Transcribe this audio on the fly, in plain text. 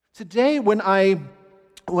Today, when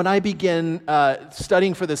I began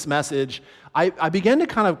studying for this message, I began to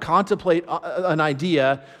kind of contemplate an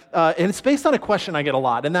idea, and it's based on a question I get a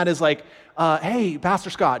lot, and that is like, hey,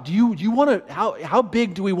 Pastor Scott, do you want to, how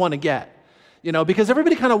big do we want to get? You know, because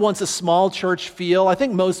everybody kind of wants a small church feel. I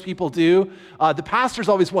think most people do. The pastors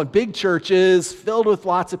always want big churches filled with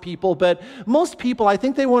lots of people, but most people, I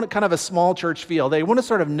think they want kind of a small church feel. They want to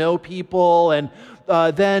sort of know people, and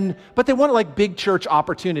but they want like big church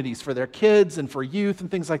opportunities for their kids and for youth and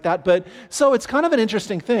things like that. But so it's kind of an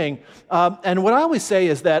interesting thing. And what I always say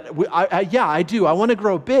is that, I do. I want to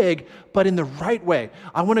grow big, but in the right way.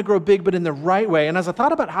 I want to grow big, but in the right way. And as I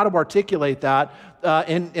thought about how to articulate that,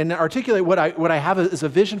 and articulate what I have as a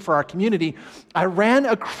vision for our community, I ran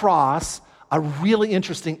across a really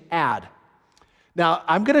interesting ad. Now,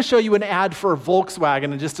 I'm going to show you an ad for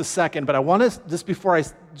Volkswagen in just a second, but I want to, just before I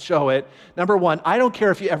show it, number one, I don't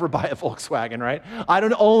care if you ever buy a Volkswagen, right? I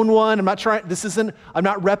don't own one. I'm not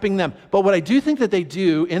repping them. But what I do think that they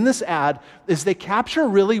do in this ad is they capture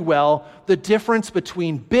really well the difference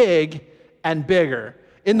between big and bigger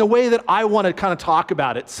in the way that I want to kind of talk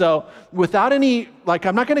about it. So without any,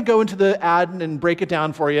 I'm not going to go into the ad and break it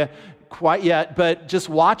down for you quite yet, but just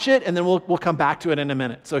watch it and then we'll come back to it in a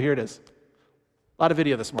minute. So here it is. A lot of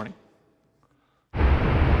video this morning.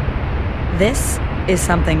 This is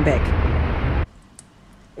something big.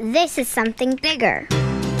 This is something bigger.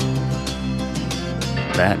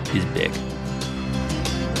 That is big.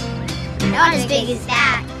 Not as big as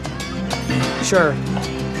that. Sure,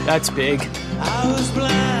 that's big.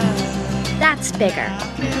 That's bigger.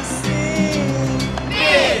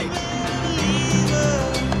 Big!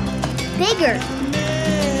 Bigger.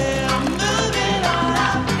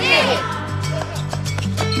 Big!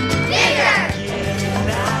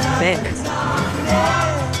 Big.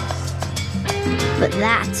 But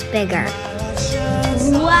that's bigger.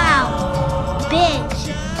 Wow! Big!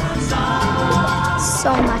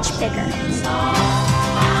 So much bigger.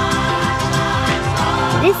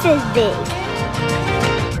 This is big.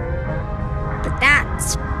 But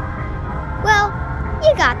that's... Well,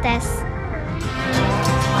 you got this.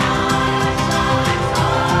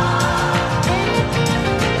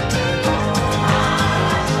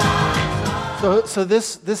 So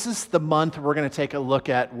this is the month we're going to take a look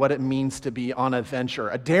at what it means to be on a venture,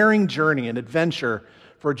 a daring journey, an adventure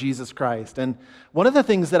for Jesus Christ. And one of the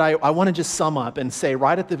things that I want to just sum up and say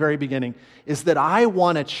right at the very beginning is that I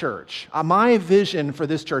want a church. My vision for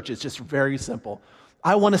this church is just very simple.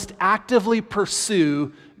 I want us to actively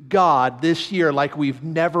pursue God this year like we've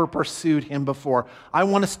never pursued Him before. I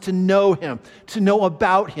want us to know Him, to know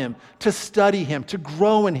about Him, to study Him, to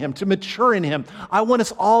grow in Him, to mature in Him. I want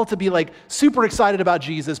us all to be super excited about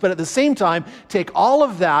Jesus, but at the same time, take all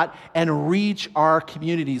of that and reach our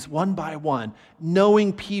communities one by one.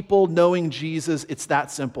 Knowing people, knowing Jesus, it's that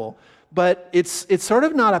simple. But it's sort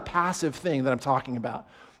of not a passive thing that I'm talking about.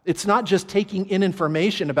 It's not just taking in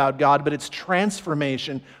information about God, but it's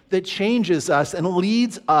transformation that changes us and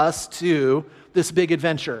leads us to this big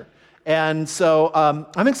adventure. And so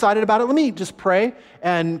I'm excited about it. Let me just pray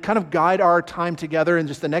and kind of guide our time together in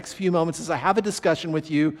just the next few moments as I have a discussion with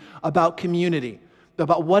you about community,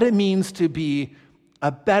 about what it means to be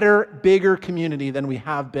a better, bigger community than we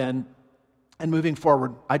have been. And moving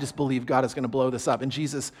forward, I just believe God is going to blow this up. And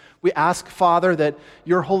Jesus, we ask, Father, that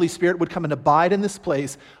your Holy Spirit would come and abide in this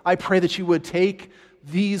place. I pray that you would take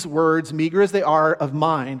these words, meager as they are, of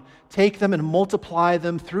mine, take them and multiply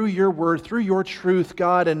them through your word, through your truth,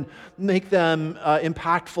 God, and make them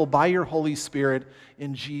impactful by your Holy Spirit.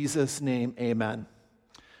 In Jesus' name, amen.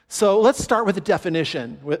 So let's start with the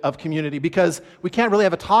definition of community, because we can't really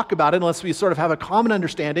have a talk about it unless we sort of have a common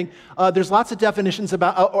understanding. There's lots of definitions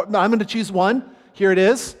about, I'm going to choose one. Here it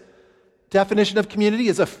is. Definition of community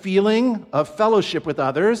is a feeling of fellowship with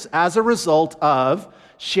others as a result of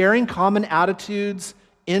sharing common attitudes,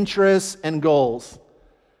 interests, and goals.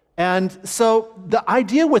 And so the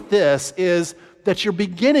idea with this is that you're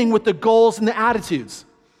beginning with the goals and the attitudes.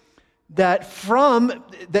 That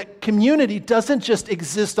community doesn't just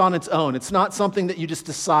exist on its own. It's not something that you just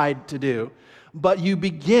decide to do, but you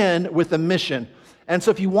begin with a mission. And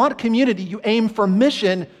so if you want community, you aim for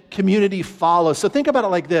mission, community follows. So think about it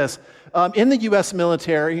like this. In the U.S.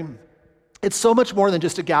 military, it's so much more than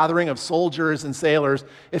just a gathering of soldiers and sailors.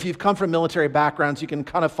 If you've come from military backgrounds, you can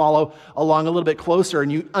kind of follow along a little bit closer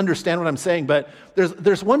and you understand what I'm saying. But there's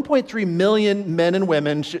 1.3 million men and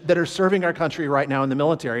women that are serving our country right now in the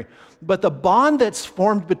military. But the bond that's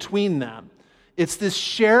formed between them, it's this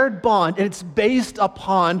shared bond, and it's based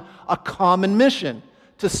upon a common mission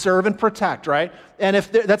to serve and protect, right? And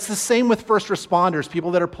that's the same with first responders,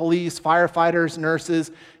 people that are police, firefighters,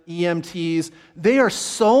 nurses, EMTs. They are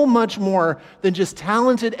so much more than just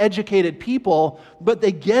talented, educated people, but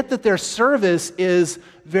they get that their service is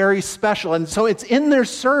very special. And so it's in their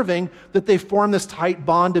serving that they form this tight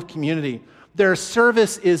bond of community. Their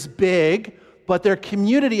service is big, but their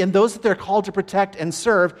community and those that they're called to protect and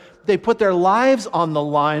serve, they put their lives on the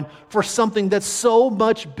line for something that's so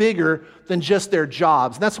much bigger than just their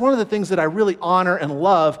jobs. And that's one of the things that I really honor and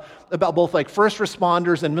love about both like first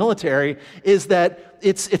responders and military is that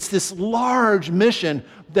it's this large mission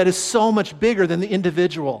that is so much bigger than the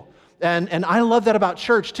individual. And I love that about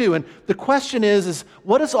church too. And the question is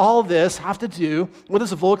what does all this have to do, what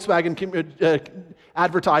does a Volkswagen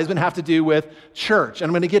advertisement have to do with church? And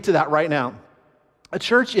I'm going to get to that right now. A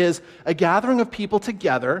church is a gathering of people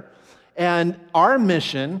together, and our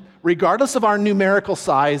mission, regardless of our numerical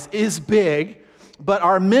size, is big, but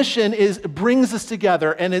our mission brings us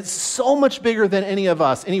together, and it's so much bigger than any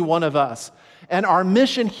one of us. And our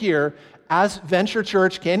mission here as Venture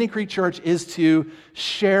Church, Canyon Creek Church, is to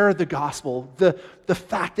share the gospel, the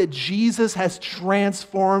fact that Jesus has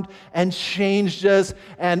transformed and changed us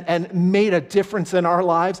and made a difference in our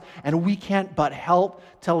lives, and we can't but help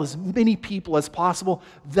tell as many people as possible.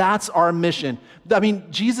 That's our mission. I mean,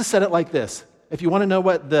 Jesus said it like this. If you want to know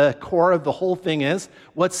what the core of the whole thing is,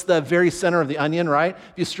 what's the very center of the onion, right?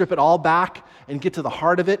 If you strip it all back and get to the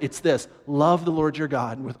heart of it, it's this: love the Lord your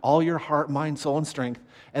God with all your heart, mind, soul, and strength,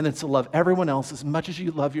 and then to love everyone else as much as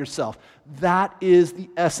you love yourself. That is the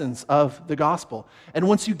essence of the gospel. And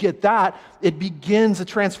once you get that, it begins a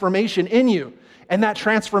transformation in you. And that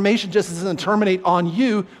transformation just doesn't terminate on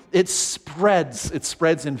you, it spreads. It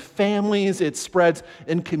spreads in families, it spreads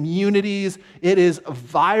in communities. It is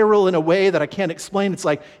viral in a way that I can't explain. It's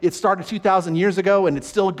like it started 2,000 years ago and it's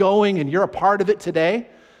still going and you're a part of it today.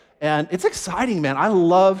 And it's exciting, man. I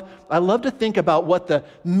love to think about what the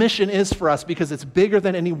mission is for us because it's bigger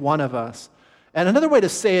than any one of us. And another way to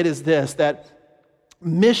say it is this, that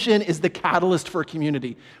mission is the catalyst for a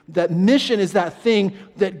community. That mission is that thing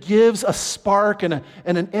that gives a spark and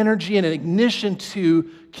an energy and an ignition to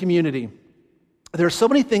community. There are so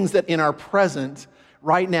many things that in our present,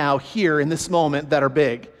 right now, here in this moment, that are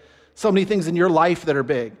big. So many things in your life that are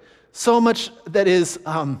big. So much that is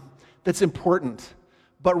that's important.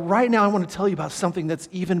 But right now I want to tell you about something that's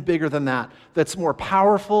even bigger than that, that's more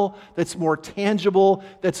powerful, that's more tangible,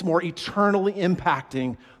 that's more eternally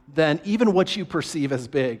impacting than even what you perceive as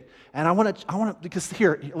big. And I want to, because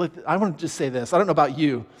here, I want to just say this. I don't know about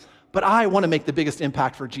you, but I want to make the biggest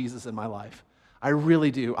impact for Jesus in my life. I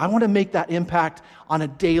really do. I want to make that impact on a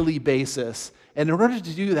daily basis. And in order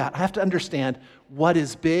to do that, I have to understand what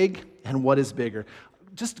is big and what is bigger.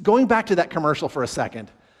 Just going back to that commercial for a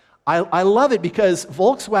second. I love it because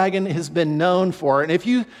Volkswagen has been known for, and if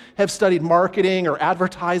you have studied marketing or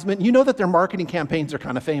advertisement, you know that their marketing campaigns are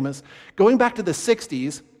kind of famous. Going back to the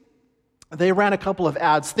 60s, they ran a couple of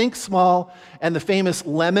ads, Think Small and the famous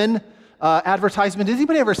Lemon advertisement. Has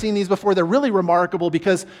anybody ever seen these before? They're really remarkable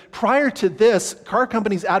because prior to this, car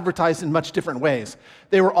companies advertised in much different ways.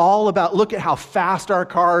 They were all about, look at how fast our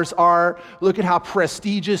cars are, look at how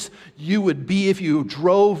prestigious you would be if you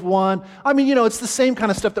drove one. I mean, it's the same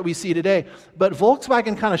kind of stuff that we see today. But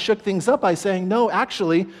Volkswagen kind of shook things up by saying, no,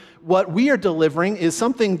 actually, what we are delivering is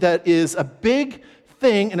something that is a big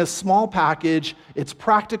thing in a small package. It's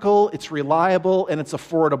practical, it's reliable, and it's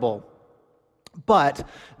affordable. But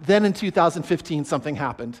then in 2015, something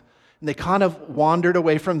happened, and they kind of wandered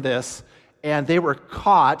away from this, and they were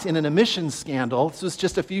caught in an emissions scandal. This was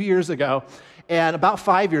just a few years ago, and about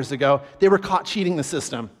 5 years ago, they were caught cheating the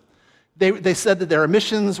system. They said that their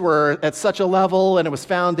emissions were at such a level, and it was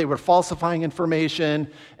found they were falsifying information,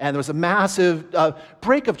 and there was a massive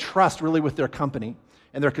break of trust, really, with their company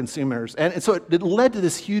and their consumers. And so it led to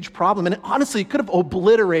this huge problem, and honestly, it could have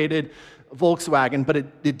obliterated Volkswagen, but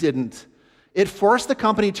it didn't. It forced the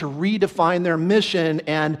company to redefine their mission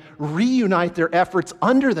and reunite their efforts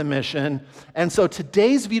under the mission. And so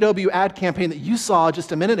today's VW ad campaign that you saw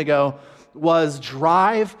just a minute ago was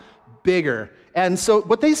Drive Bigger. And so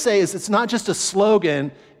what they say is it's not just a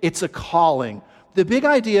slogan, it's a calling. The big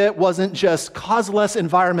idea wasn't just cause less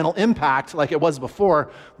environmental impact like it was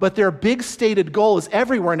before, but their big stated goal is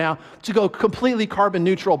everywhere now to go completely carbon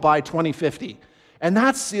neutral by 2050. And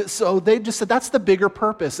so they just said that's the bigger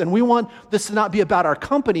purpose. And we want this to not be about our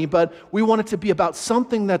company, but we want it to be about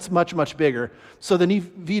something that's much, much bigger. So the new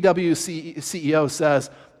VW CEO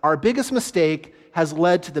says, our biggest mistake has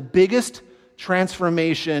led to the biggest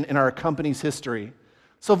transformation in our company's history.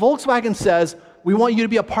 So Volkswagen says, we want you to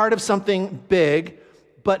be a part of something big,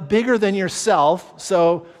 but bigger than yourself.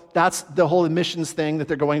 So that's the whole missions thing that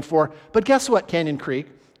they're going for. But guess what, Canyon Creek?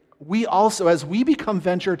 We also, as we become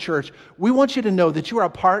Venture Church, we want you to know that you are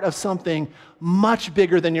a part of something much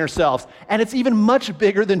bigger than yourselves. And it's even much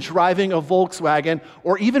bigger than driving a Volkswagen,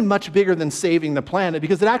 or even much bigger than saving the planet,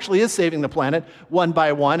 because it actually is saving the planet one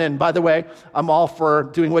by one. And by the way, I'm all for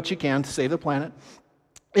doing what you can to save the planet.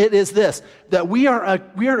 It is this, that we are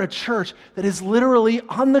a church that is literally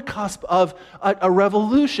on the cusp of a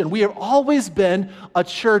revolution. We have always been a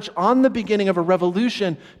church on the beginning of a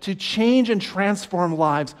revolution to change and transform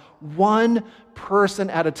lives, one person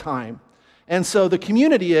at a time. And so the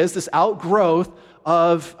community is this outgrowth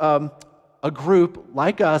of a group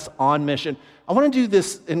like us on mission. I want to do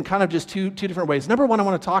this in kind of just two different ways. Number one, I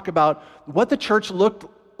want to talk about what the church looked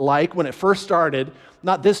like when it first started,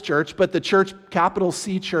 not this church, but the church, capital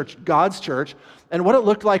C church, God's church, and what it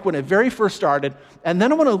looked like when it very first started. And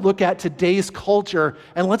then I want to look at today's culture,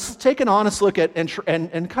 and let's take an honest look at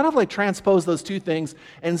and kind of like transpose those two things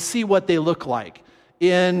and see what they look like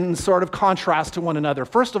in sort of contrast to one another.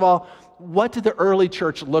 First of all, what did the early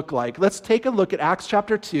church look like? Let's take a look at Acts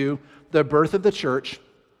chapter 2, the birth of the church.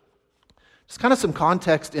 Just kind of some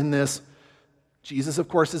context in this. Jesus, of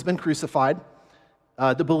course, has been crucified.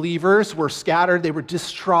 The believers were scattered. They were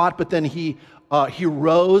distraught, but then he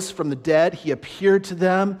rose from the dead. He appeared to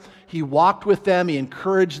them. He walked with them. He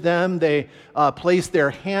encouraged them. They placed their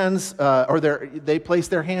hands, they placed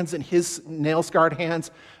their hands in his nail-scarred hands,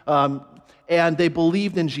 and they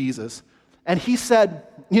believed in Jesus. And he said,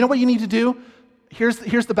 you know what you need to do? Here's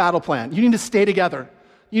the battle plan. You need to stay together.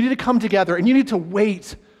 You need to come together, and you need to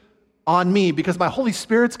wait on me, because my Holy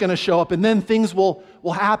Spirit's going to show up, and then things will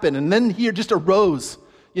happen. And then he just arose,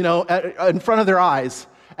 in front of their eyes.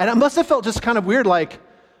 And it must have felt just kind of weird, like,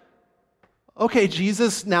 okay,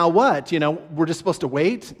 Jesus, now what? We're just supposed to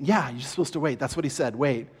wait? Yeah, you're just supposed to wait. That's what he said,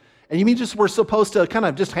 wait. And you mean just we're supposed to kind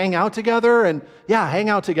of just hang out together? And yeah, hang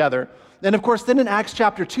out together. And of course, then in Acts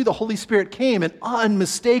chapter 2, the Holy Spirit came in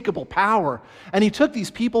unmistakable power. And he took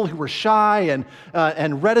these people who were shy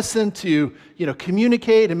and reticent to,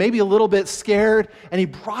 communicate and maybe a little bit scared, and he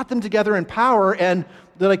brought them together in power. And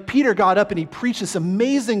Peter got up and he preached this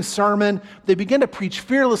amazing sermon. They began to preach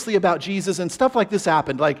fearlessly about Jesus, and stuff like this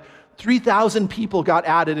happened. Like 3,000 people got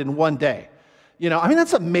added in one day.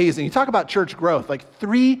 That's amazing. You talk about church growth, like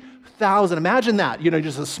 3,000. Imagine that,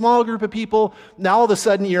 just a small group of people. Now all of a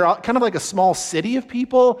sudden you're kind of like a small city of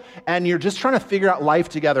people, and you're just trying to figure out life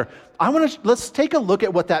together. Let's take a look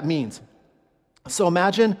at what that means. So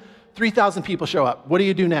imagine 3,000 people show up. What do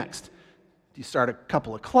you do next? Do you start a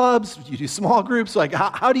couple of clubs? Do you do small groups? Like,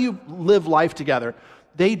 how do you live life together?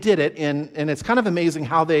 They did it, and it's kind of amazing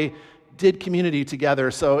how they did community together.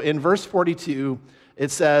 So in verse 42, it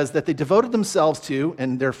says that they devoted themselves to,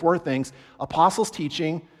 and there are four things, apostles'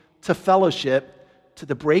 teaching, to fellowship, to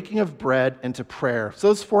the breaking of bread, and to prayer. So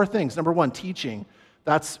those four things. Number one, teaching.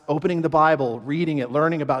 That's opening the Bible, reading it,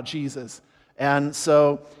 learning about Jesus. And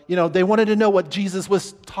so, they wanted to know what Jesus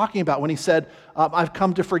was talking about when he said, I've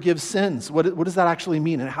come to forgive sins. What does that actually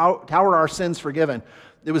mean? And how are our sins forgiven?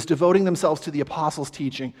 It was devoting themselves to the apostles'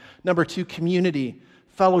 teaching. Number two, community,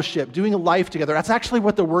 fellowship, doing life together. That's actually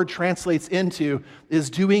what the word translates into,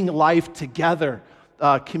 is doing life together.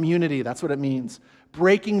 Community, that's what it means.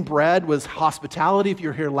 Breaking bread was hospitality. If you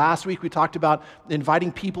were here last week, we talked about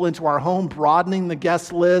inviting people into our home, broadening the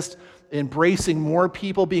guest list, embracing more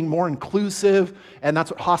people, being more inclusive, and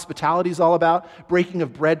that's what hospitality is all about. Breaking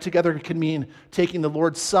of bread together can mean taking the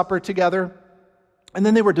Lord's Supper together. And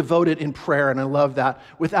then they were devoted in prayer, and I love that.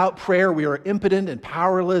 Without prayer, we are impotent and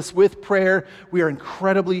powerless. With prayer, we are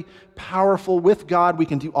incredibly powerful. With God, we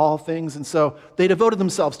can do all things. And so they devoted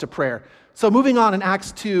themselves to prayer. So moving on in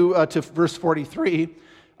Acts 2 to verse 43,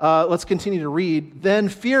 let's continue to read. Then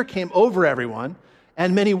fear came over everyone,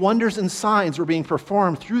 and many wonders and signs were being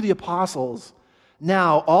performed through the apostles.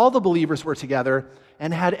 Now all the believers were together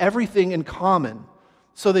and had everything in common.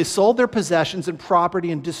 So they sold their possessions and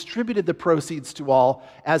property and distributed the proceeds to all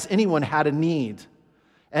as anyone had a need.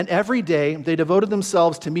 And every day they devoted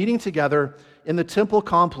themselves to meeting together in the temple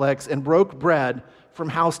complex and broke bread from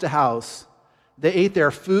house to house. They ate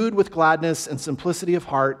their food with gladness and simplicity of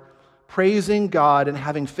heart, praising God and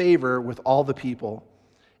having favor with all the people.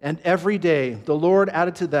 And every day the Lord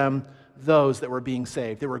added to them those that were being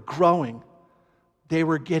saved. They were growing. They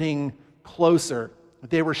were getting closer.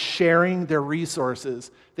 They were sharing their resources.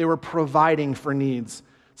 They were providing for needs.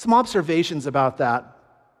 Some observations about that.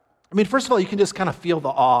 First of all, you can just kind of feel the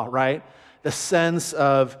awe, right? The sense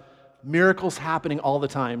of miracles happening all the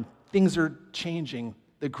time. Things are changing.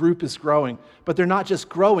 The group is growing, but they're not just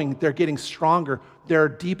growing, they're getting stronger. They're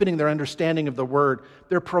deepening their understanding of the word.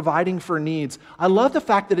 They're providing for needs. I love the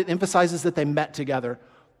fact that it emphasizes that they met together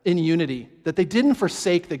in unity, that they didn't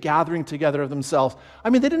forsake the gathering together of themselves. I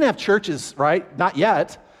mean, they didn't have churches, right? Not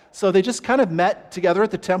yet. So they just kind of met together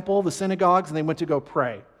at the temple, the synagogues, and they went to go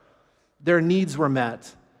pray. Their needs were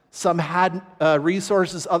met. Some had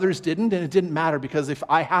resources, others didn't, and it didn't matter because if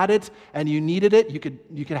I had it and you needed it, you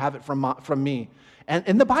could have it from me.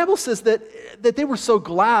 And the Bible says that they were so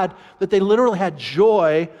glad that they literally had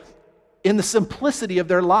joy in the simplicity of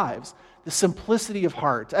their lives, the simplicity of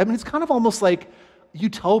heart. I mean, it's kind of almost like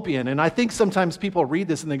utopian. And I think sometimes people read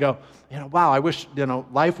this and they go, wow, I wish,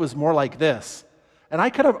 life was more like this. And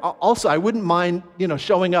I wouldn't mind,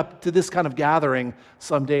 showing up to this kind of gathering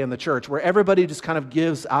someday in the church where everybody just kind of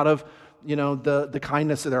gives out of, the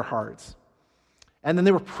kindness of their hearts. And then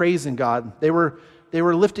they were praising God. They were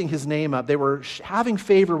lifting his name up. They were having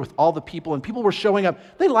favor with all the people, and people were showing up.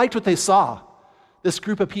 They liked what they saw. This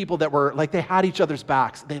group of people that were like, they had each other's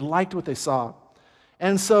backs. They liked what they saw.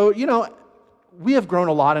 And so, we have grown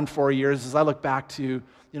a lot in 4 years as I look back to,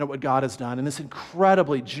 what God has done. And this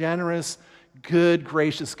incredibly generous, good,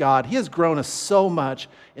 gracious God, he has grown us so much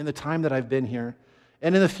in the time that I've been here.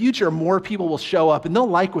 And in the future, more people will show up, and they'll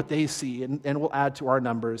like what they see, and we'll add to our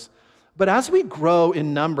numbers. But as we grow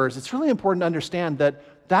in numbers, it's really important to understand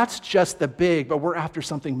that that's just the big, but we're after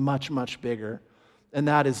something much, much bigger. And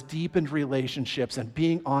that is deepened relationships and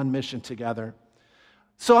being on mission together.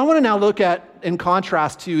 So I want to now look at, in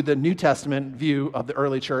contrast to the New Testament view of the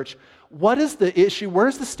early church, what is the issue,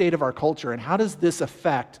 where's the state of our culture, and how does this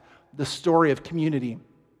affect the story of community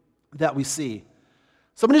that we see?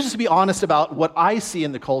 So I'm going to just be honest about what I see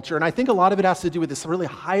in the culture, and I think a lot of it has to do with this really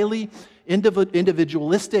highly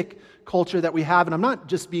individualistic culture that we have, and I'm not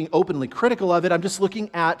just being openly critical of it, I'm just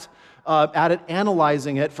looking at it,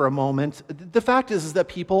 analyzing it for a moment. The fact is that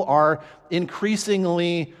people are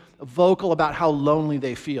increasingly vocal about how lonely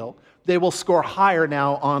they feel. They will score higher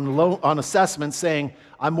now on assessments saying,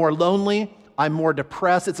 I'm more lonely, I'm more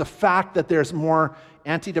depressed. It's a fact that there's more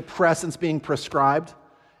antidepressants being prescribed.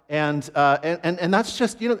 And that's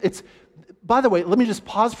just, it's, by the way, let me just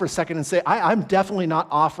pause for a second and say, I'm definitely not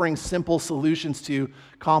offering simple solutions to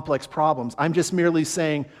complex problems. I'm just merely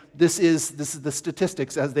saying this is the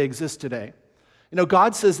statistics as they exist today.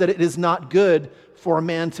 God says that it is not good for a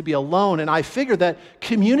man to be alone, and I figure that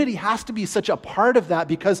community has to be such a part of that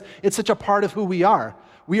because it's such a part of who we are.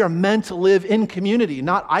 We are meant to live in community,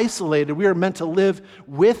 not isolated. We are meant to live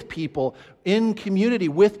with people, in community,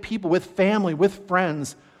 with people, with family, with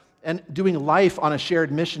friends, and doing life on a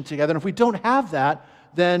shared mission together. And if we don't have that,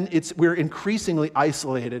 then we're increasingly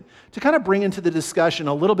isolated. To kind of bring into the discussion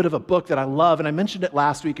a little bit of a book that I love, and I mentioned it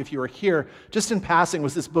last week if you were here, just in passing,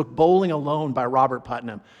 was this book, Bowling Alone by Robert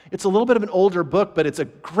Putnam. It's a little bit of an older book, but it's a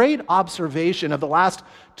great observation of the last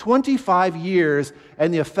 25 years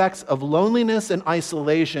and the effects of loneliness and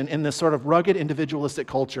isolation in this sort of rugged individualistic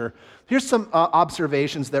culture. Here's some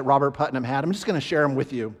observations that Robert Putnam had. I'm just going to share them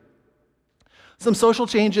with you. Some social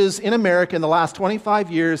changes in America in the last 25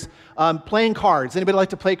 years. Playing cards. Anybody like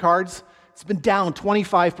to play cards? It's been down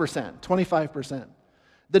 25%.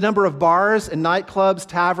 The number of bars and nightclubs,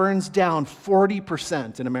 taverns, down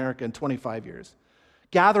 40% in America in 25 years.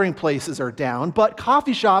 Gathering places are down, but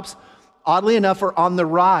coffee shops, oddly enough, are on the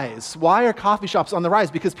rise. Why are coffee shops on the rise?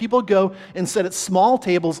 Because people go and sit at small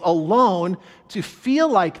tables alone to feel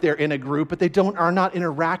like they're in a group, but they are not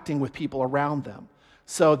interacting with people around them.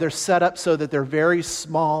 So they're set up so that they're very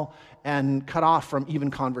small and cut off from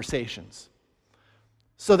even conversations.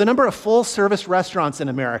 So the number of full-service restaurants in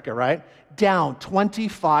America, right, down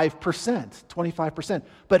 25%.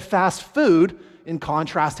 But fast food, in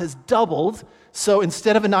contrast, has doubled. So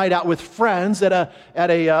instead of a night out with friends at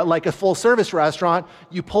a full-service restaurant,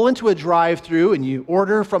 you pull into a drive-thru and you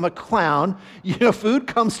order from a clown. Food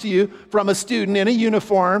comes to you from a student in a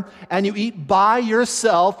uniform, and you eat by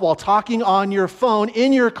yourself while talking on your phone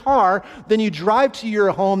in your car. Then you drive to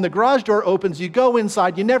your home. The garage door opens. You go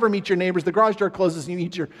inside. You never meet your neighbors. The garage door closes, and you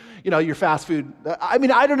eat your fast food. I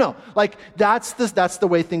don't know. Like that's the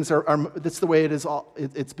way things are. That's the way it is.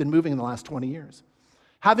 It's been moving in the last 20 years.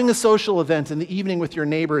 Having a social event in the evening with your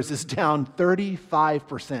neighbors is down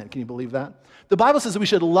 35%. Can you believe that? The Bible says that we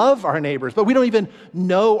should love our neighbors, but we don't even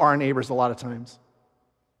know our neighbors a lot of times.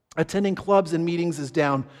 Attending clubs and meetings is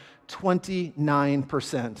down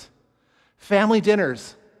 29%. Family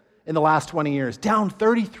dinners in the last 20 years, down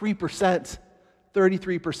 33%.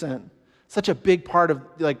 33%. Such a big part of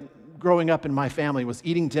growing up in my family was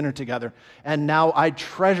eating dinner together. And now I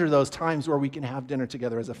treasure those times where we can have dinner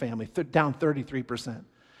together as a family, down 33%.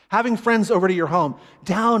 Having friends over to your home,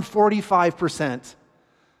 down 45%.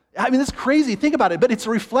 I mean, that's crazy. Think about it, but it's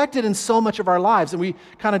reflected in so much of our lives, and we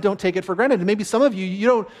kind of don't take it for granted. And maybe some of you,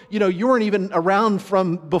 you weren't even around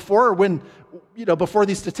from before before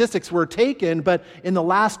these statistics were taken, but in the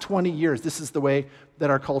last 20 years, this is the way that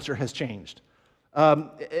our culture has changed.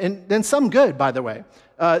 And then some good, by the way.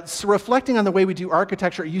 So reflecting on the way we do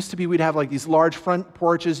architecture, it used to be we'd have like these large front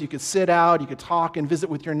porches. You could sit out, you could talk and visit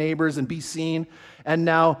with your neighbors and be seen. And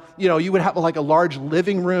now, you would have like a large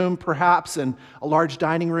living room perhaps and a large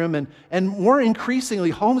dining room. And more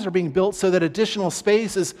increasingly, homes are being built so that additional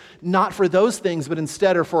space is not for those things, but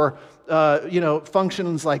instead are for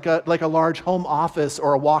functions like a large home office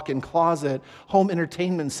or a walk-in closet, home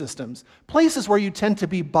entertainment systems, places where you tend to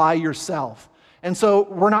be by yourself. And so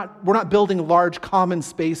we're not building large common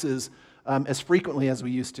spaces as frequently as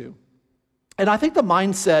we used to. And I think the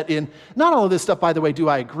mindset in, not all of this stuff, by the way, do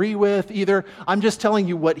I agree with either. I'm just telling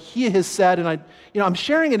you what he has said, and I'm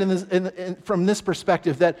sharing it from this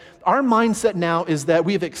perspective that our mindset now is that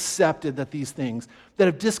we have accepted that these things that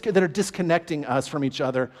are disconnecting us from each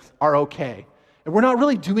other are okay. And we're not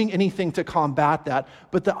really doing anything to combat that,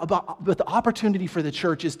 but the opportunity for the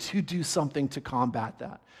church is to do something to combat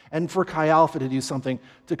that, and for Chi Alpha to do something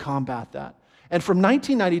to combat that. And from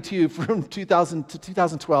 1992, from 2000 to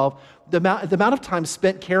 2012, the amount of time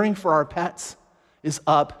spent caring for our pets is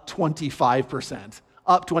up 25%.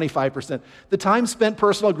 Up 25%. The time spent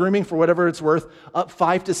personal grooming, for whatever it's worth, up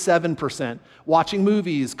 5 to 7%. Watching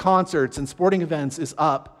movies, concerts, and sporting events is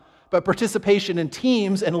up. But participation in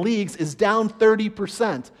teams and leagues is down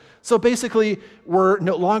 30%. So basically, we're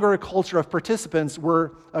no longer a culture of participants,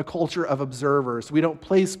 we're a culture of observers. We don't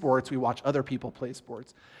play sports, we watch other people play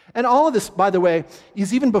sports. And all of this, by the way,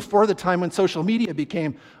 is even before the time when social media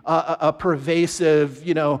became a pervasive,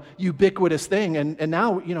 ubiquitous thing. And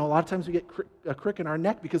now, a lot of times we get a crick in our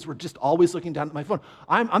neck because we're just always looking down at my phone.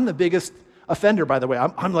 I'm the biggest offender, by the way.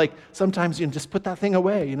 I'm like, sometimes just put that thing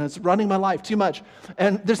away. It's running my life too much.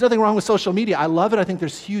 And there's nothing wrong with social media. I love it. I think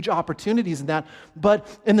there's huge opportunities in that.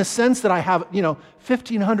 But in the sense that I have,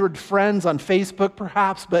 1,500 friends on Facebook,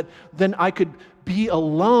 perhaps, but then I could be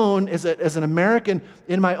alone as an American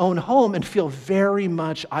in my own home and feel very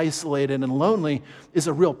much isolated and lonely is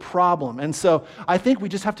a real problem. And so I think we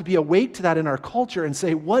just have to be awake to that in our culture and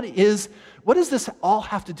say, what does this all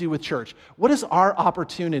have to do with church? What is our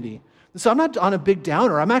opportunity? So I'm not on a big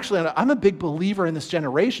downer. I'm a big believer in this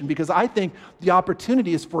generation because I think the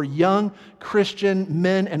opportunity is for young Christian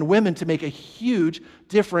men and women to make a huge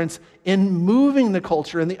difference in moving the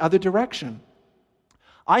culture in the other direction.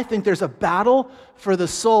 I think there's a battle for the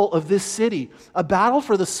soul of this city, a battle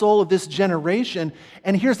for the soul of this generation.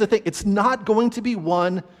 And here's the thing, it's not going to be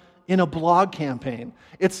won in a blog campaign.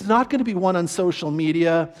 It's not going to be won on social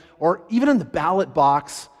media or even in the ballot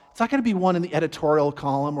box. It's not going to be won in the editorial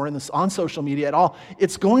column or on social media at all.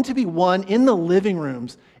 It's going to be won in the living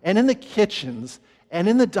rooms and in the kitchens and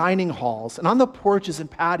in the dining halls and on the porches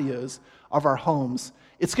and patios of our homes.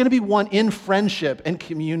 It's going to be won in friendship and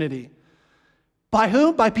community. By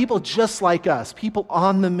whom? By people just like us, people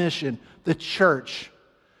on the mission, the church,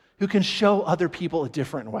 who can show other people a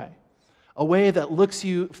different way, a way that looks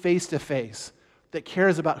you face to face, that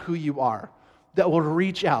cares about who you are, that will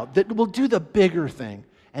reach out, that will do the bigger thing,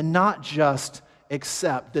 and not just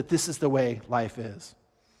accept that this is the way life is.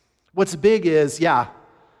 What's big is, a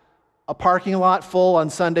parking lot full on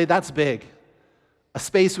Sunday, that's big. A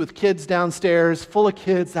space with kids downstairs, full of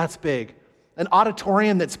kids, that's big. An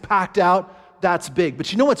auditorium that's packed out, that's big.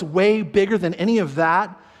 But you know what's way bigger than any of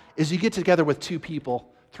that is you get together with 2 people,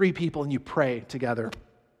 3 people, and you pray together.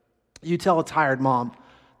 You tell a tired mom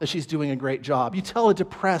that she's doing a great job. You tell a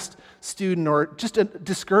depressed student or just a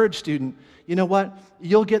discouraged student, you know what?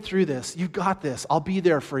 You'll get through this. You've got this. I'll be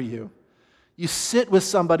there for you. You sit with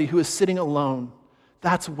somebody who is sitting alone.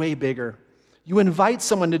 That's way bigger. You invite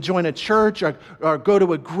someone to join a church or go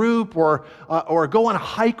to a group or go on a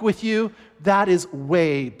hike with you. That is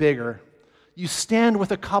way bigger. You stand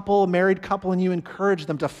with a married couple, and you encourage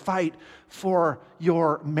them to fight for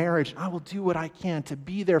your marriage. I will do what I can to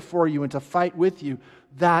be there for you and to fight with you.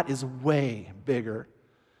 That is way bigger.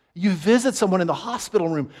 You visit someone in the hospital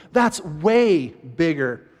room. That's way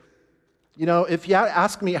bigger. If you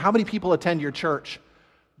ask me how many people attend your church,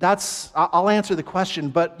 I'll answer the question,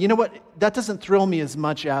 but you know what? That doesn't thrill me as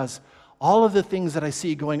much as all of the things that I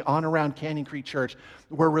see going on around Canyon Creek Church,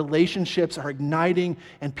 where relationships are igniting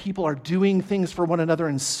and people are doing things for one another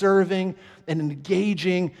and serving and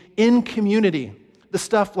engaging in community. The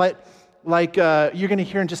stuff like like you're going to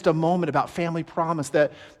hear in just a moment about Family Promise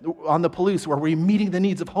that on the Palouse, where we're meeting the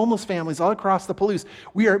needs of homeless families all across the Palouse.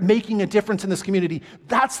 We are making a difference in this community.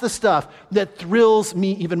 That's the stuff that thrills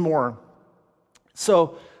me even more.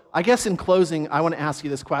 So I guess in closing, I want to ask you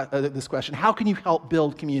this question. How can you help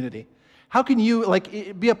build community? How can you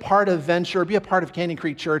be a part of Venture, be a part of Canyon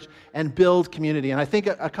Creek Church, and build community? And I think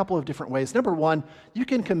a couple of different ways. Number one, you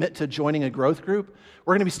can commit to joining a growth group.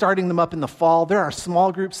 We're going to be starting them up in the fall. There are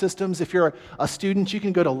small group systems. If you're a student, you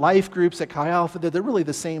can go to life groups at Chi Alpha. They're really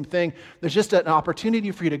the same thing. There's just an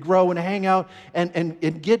opportunity for you to grow and hang out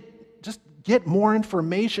and get more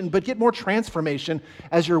information, but get more transformation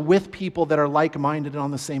as you're with people that are like-minded and on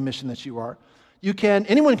the same mission that you are.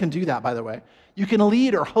 Anyone can do that, by the way. You can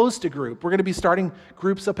lead or host a group. We're going to be starting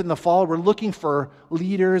groups up in the fall. We're looking for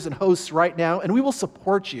leaders and hosts right now, and we will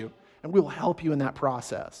support you, and we will help you in that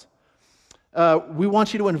process. We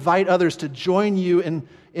want you to invite others to join you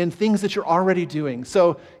in things that you're already doing.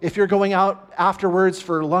 So if you're going out afterwards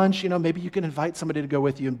for lunch, maybe you can invite somebody to go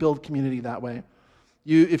with you and build community that way.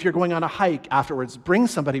 If you're going on a hike afterwards, bring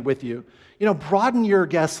somebody with you. Broaden your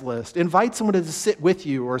guest list. Invite someone to sit with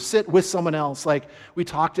you or sit with someone else, like we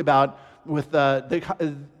talked about with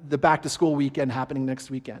the back-to-school weekend happening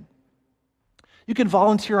next weekend. You can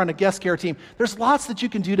volunteer on a guest care team. There's lots that you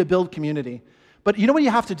can do to build community. But you know what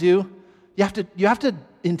you have to do? You have to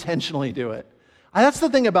intentionally do it. That's the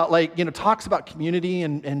thing about talks about community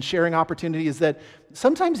and sharing opportunity is that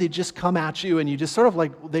sometimes they just come at you and you just sort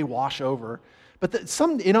of they wash over. But at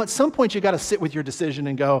some point you got to sit with your decision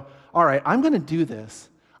and go, all right, I'm going to do this.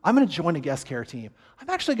 I'm going to join a guest care team. I'm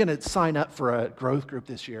actually going to sign up for a growth group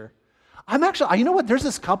this year. There's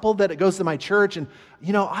this couple that goes to my church and,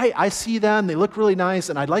 I see them, they look really nice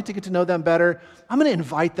and I'd like to get to know them better. I'm going to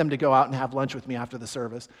invite them to go out and have lunch with me after the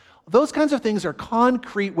service. Those kinds of things are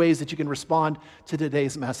concrete ways that you can respond to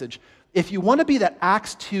today's message. If you want to be that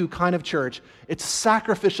Acts 2 kind of church, it's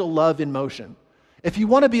sacrificial love in motion. If you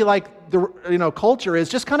want to be like the culture is,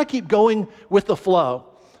 just kind of keep going with the flow,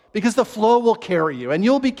 because the flow will carry you, and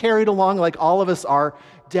you'll be carried along like all of us are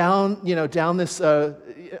down this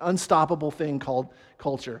unstoppable thing called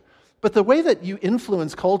culture. But the way that you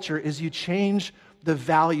influence culture is you change the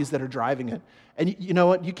values that are driving it. And you know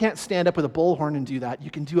what? You can't stand up with a bullhorn and do that.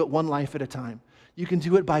 You can do it one life at a time. You can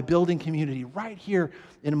do it by building community right here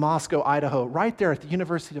in Moscow, Idaho, right there at the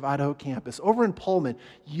University of Idaho campus. Over in Pullman,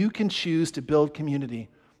 you can choose to build community.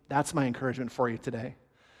 That's my encouragement for you today.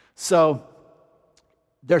 So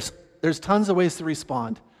there's tons of ways to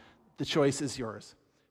respond. The choice is yours.